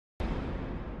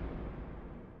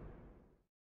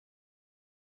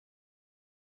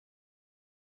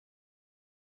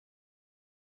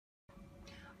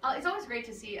It's always great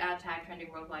to see a tag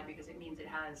trending worldwide because it means it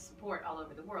has support all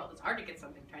over the world. It's hard to get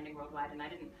something trending worldwide, and I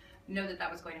didn't know that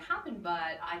that was going to happen,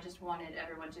 but I just wanted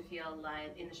everyone to feel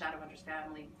like in the Shadowhunters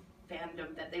family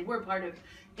fandom that they were part of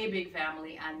a big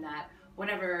family, and that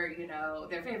whatever, you know,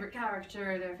 their favorite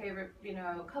character, their favorite, you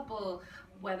know, couple,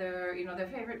 whether, you know, their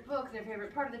favorite book, their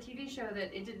favorite part of the TV show,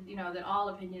 that it did, you know, that all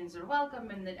opinions are welcome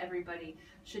and that everybody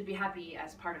should be happy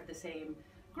as part of the same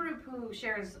group who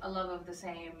shares a love of the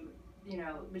same, you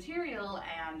know, material,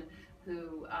 and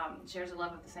who shares a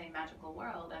love of the same magical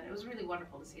world. And it was really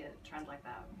wonderful to see a trend like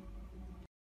that.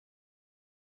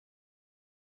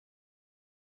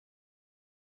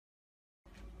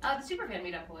 The Superfan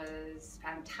meetup was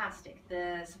fantastic.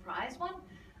 The surprise one,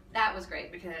 that was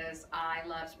great because I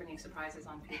love springing surprises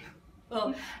on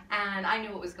people. And I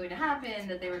knew what was going to happen,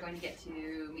 that they were going to get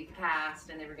to meet the cast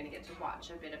and they were going to get to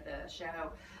watch a bit of the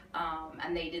show.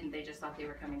 And they didn't, they just thought they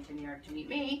were coming to New York to meet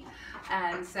me.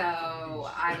 And so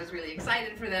I was really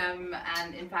excited for them.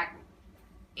 And in fact,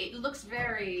 it looks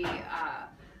very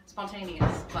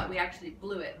spontaneous, but we actually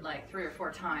blew it like 3 or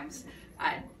 4 times.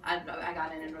 I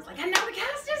got in and was like, and now the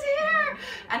cast is here!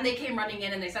 And they came running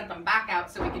in and they sent them back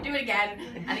out so we could do it again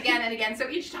and again and again. So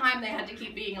each time they had to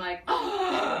keep being like,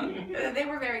 oh! They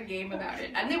were very game about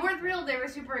it. And they were thrilled, they were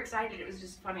super excited. It was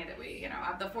just funny that we, you know,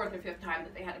 at the 4th or 5th time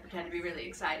that they had to pretend to be really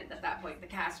excited, at that point the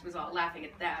cast was all laughing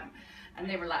at them and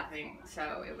they were laughing.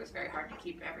 So it was very hard to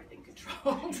keep everything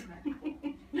controlled.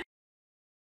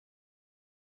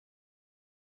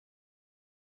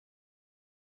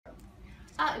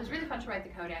 It was really fun to write the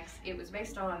codex. It was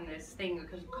based on this thing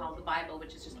called the Bible,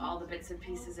 which is just all the bits and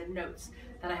pieces and notes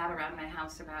that I have around my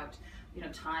house about, you know,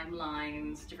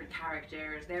 timelines, different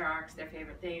characters, their arcs, their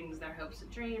favorite things, their hopes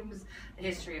and dreams, the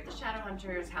history of the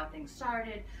Shadowhunters, how things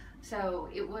started. So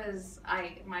it was,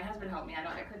 my husband helped me.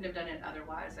 I couldn't have done it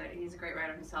otherwise. He's a great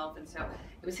writer himself, and so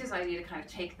it was his idea to kind of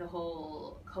take the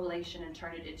whole collation and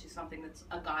turn it into something that's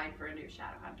a guide for a new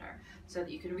Shadowhunter, so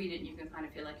that you can read it and you can kind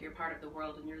of feel like you're part of the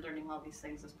world and you're learning all these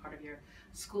things as part of your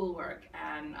schoolwork.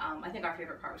 And I think our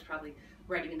favorite part was probably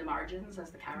writing in the margins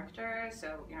as the character.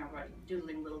 So, you know,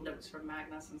 doodling little notes from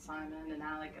Magnus and Simon and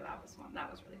Alec. That was fun. That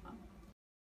was really fun.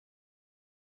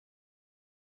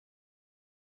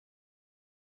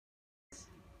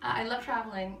 I love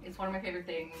traveling. It's one of my favorite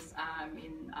things. I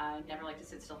mean, I never like to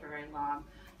sit still for very long.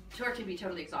 Tour can be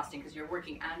totally exhausting because you're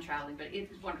working and traveling, but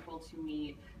it's wonderful to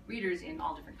meet readers in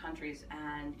all different countries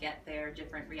and get their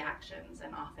different reactions,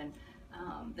 and often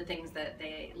the things that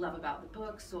they love about the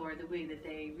books or the way that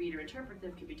they read or interpret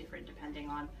them can be different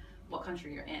depending on what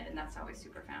country you're in, and that's always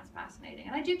super fascinating.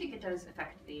 And I do think it does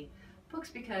affect the books,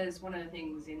 because one of the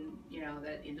things in, you know,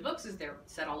 that in the books is they're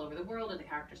set all over the world and the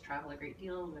characters travel a great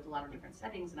deal with a lot of different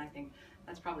settings, and I think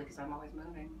that's probably because I'm always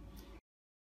moving.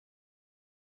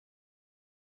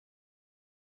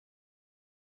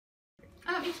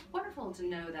 It's wonderful to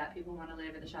know that people want to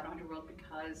live in the Shadowhunter world,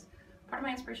 because part of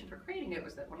my inspiration for creating it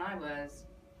was that when I was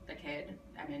a kid,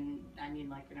 I mean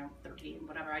like, you know, 13,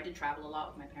 whatever, I did travel a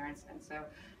lot with my parents, and so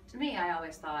to me I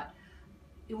always thought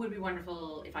it would be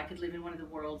wonderful if I could live in one of the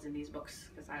worlds in these books,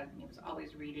 because I was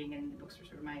always reading and the books were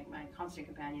sort of my constant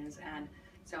companions. And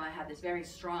so I had this very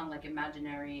strong, like,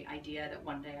 imaginary idea that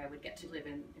one day I would get to live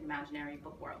in an imaginary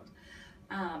book world.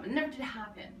 It never did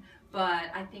happen,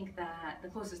 but I think that the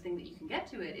closest thing that you can get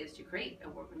to it is to create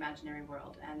an imaginary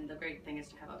world, and the great thing is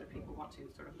to have other people want to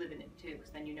sort of live in it too, because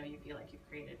then, you know, you feel like you've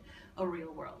created a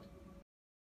real world.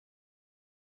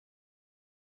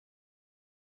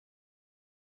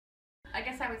 I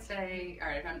guess I would say, all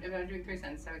right, if I'm doing 3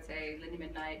 cents, I would say Lady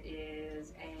Midnight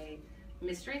is a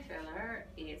mystery thriller.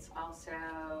 It's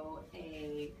also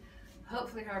a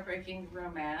hopefully heartbreaking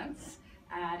romance,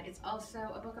 and it's also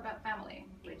a book about family,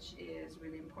 which is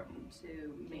really important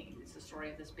to me. It's the story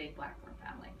of this big Blackthorn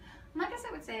family. And I guess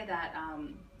I would say that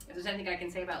if there's anything I can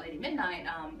say about Lady Midnight,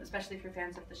 especially if you're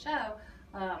fans of the show,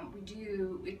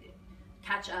 we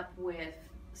catch up with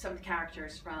some of the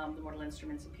characters from the Mortal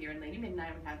Instruments appear in Lady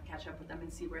Midnight. We have to catch up with them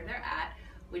and see where they're at,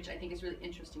 which I think is really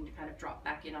interesting to kind of drop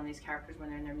back in on these characters when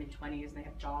they're in their mid-20s and they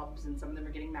have jobs, and some of them are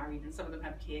getting married and some of them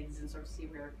have kids, and sort of see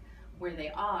where they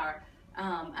are.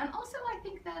 And also I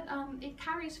think that it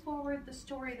carries forward the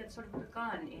story that's sort of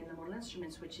begun in the Mortal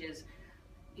Instruments, which is,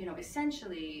 you know,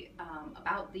 essentially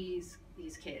about these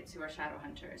kids who are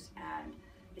Shadowhunters, and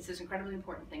it's this incredibly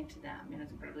important thing to them. You know,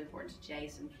 it's incredibly important to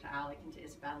Jace and to Alec and to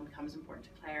Isabel, and becomes important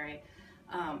to Clare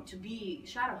to be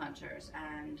Shadowhunters.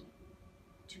 And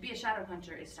to be a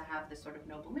Shadowhunter is to have this sort of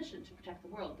noble mission to protect the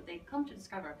world, but they come to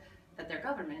discover that their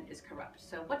government is corrupt.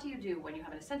 So what do you do when you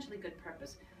have an essentially good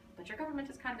purpose, but your government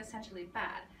is kind of essentially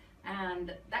bad?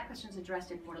 And that question is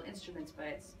addressed in Mortal Instruments, but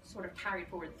it's sort of carried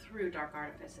forward through Dark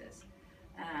Artifices.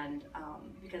 And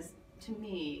because to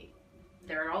me,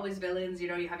 there are always villains. You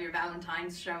know, you have your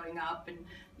Valentines showing up, and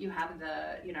you have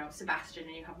the, you know, Sebastian,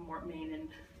 and you have Mortmain, and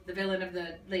the villain of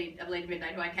Lady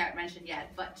Midnight, who I can't mention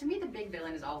yet. But to me, the big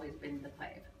villain has always been the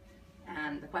Clave.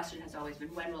 And the question has always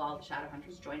been, when will all the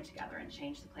Shadowhunters join together and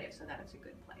change the Clave so that it's a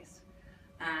good place?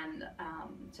 And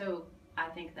so I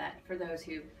think that for those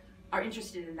who are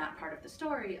interested in that part of the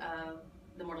story of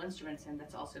the Mortal Instruments, and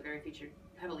that's also very featured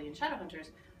heavily in Shadowhunters,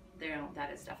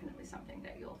 that is definitely something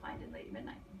that you'll find in Lady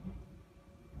Midnight.